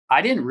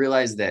I didn't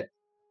realize that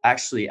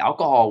actually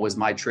alcohol was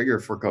my trigger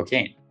for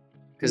cocaine.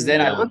 Because then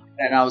I Yeah. looked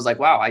at it and I was like,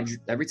 wow,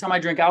 every time I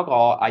drink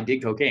alcohol, I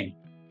did cocaine.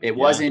 It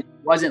Yeah.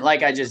 wasn't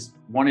like I just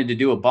wanted to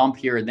do a bump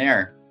here and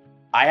there.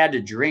 I had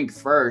to drink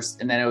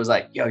first. And then it was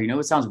like, yo, you know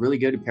what sounds really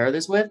good to pair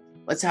this with?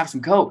 Let's have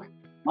some Coke.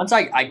 Once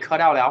I cut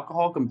out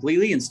alcohol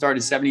completely and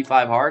started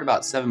 75 hard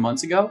about 7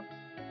 months ago,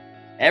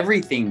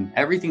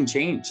 everything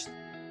changed.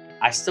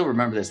 I still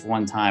remember this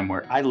one time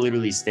where I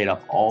literally stayed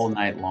up all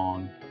night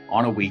long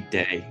on a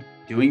weekday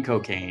doing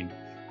cocaine.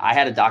 I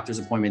had a doctor's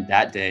appointment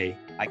that day.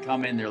 I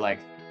come in, they're like,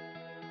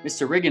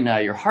 Mr. Riggin,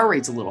 your heart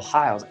rate's a little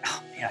high. I was like,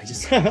 oh man,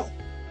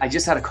 I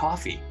just had a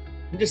coffee.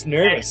 I'm just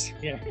nervous.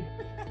 Yeah.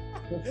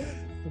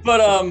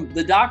 But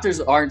the doctors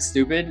aren't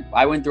stupid.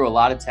 I went through a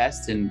lot of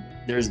tests and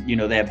there's,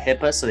 they have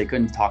HIPAA, so they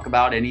couldn't talk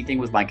about anything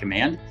with my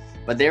command.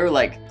 But they were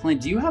like,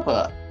 Clint, do you have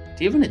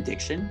an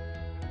addiction?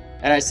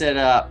 And I said,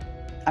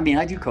 I mean,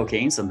 I do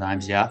cocaine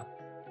sometimes, yeah.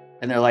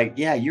 And they're like,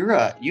 yeah, you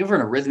have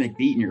an arrhythmic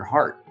beat in your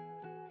heart.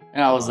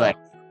 And I was like,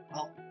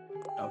 well,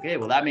 okay,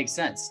 well, that makes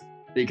sense.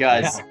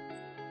 Because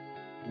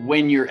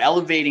when you're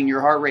elevating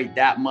your heart rate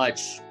that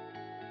much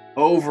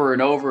over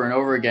and over and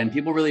over again,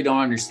 people really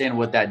don't understand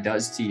what that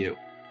does to you.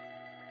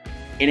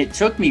 And it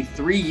took me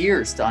 3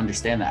 years to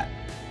understand that.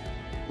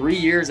 3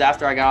 years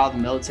after I got out of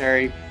the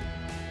military,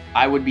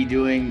 I would be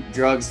doing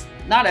drugs,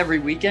 not every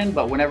weekend,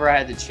 but whenever I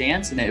had the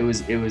chance and it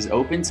was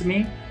open to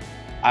me,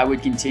 I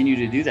would continue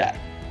to do that.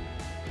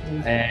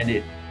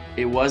 And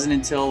it wasn't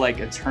until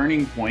like a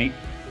turning point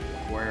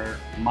where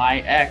my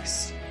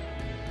ex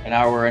and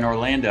I were in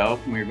Orlando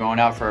and we were going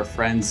out for a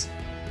friend's,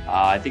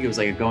 I think it was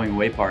like a going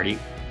away party.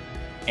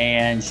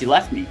 And she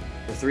left me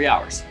for 3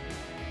 hours.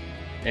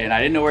 And I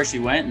didn't know where she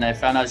went. And I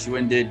found out she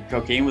went and did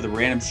cocaine with a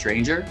random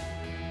stranger.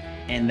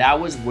 And that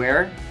was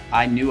where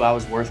I knew I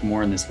was worth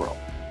more in this world.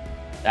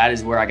 That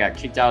is where I got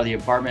kicked out of the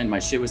apartment. My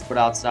shit was put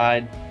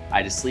outside. I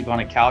had to sleep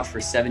on a couch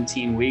for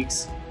 17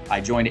 weeks. I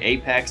joined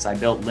Apex. I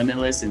built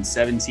Limitless in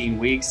 17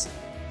 weeks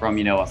from,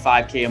 a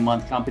 5K a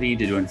month company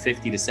to doing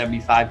 50 to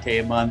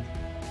 75K a month,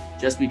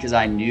 just because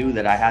I knew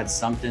that I had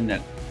something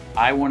that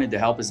I wanted to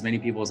help as many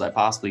people as I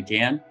possibly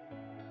can.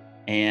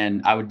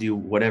 And I would do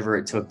whatever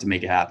it took to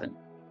make it happen.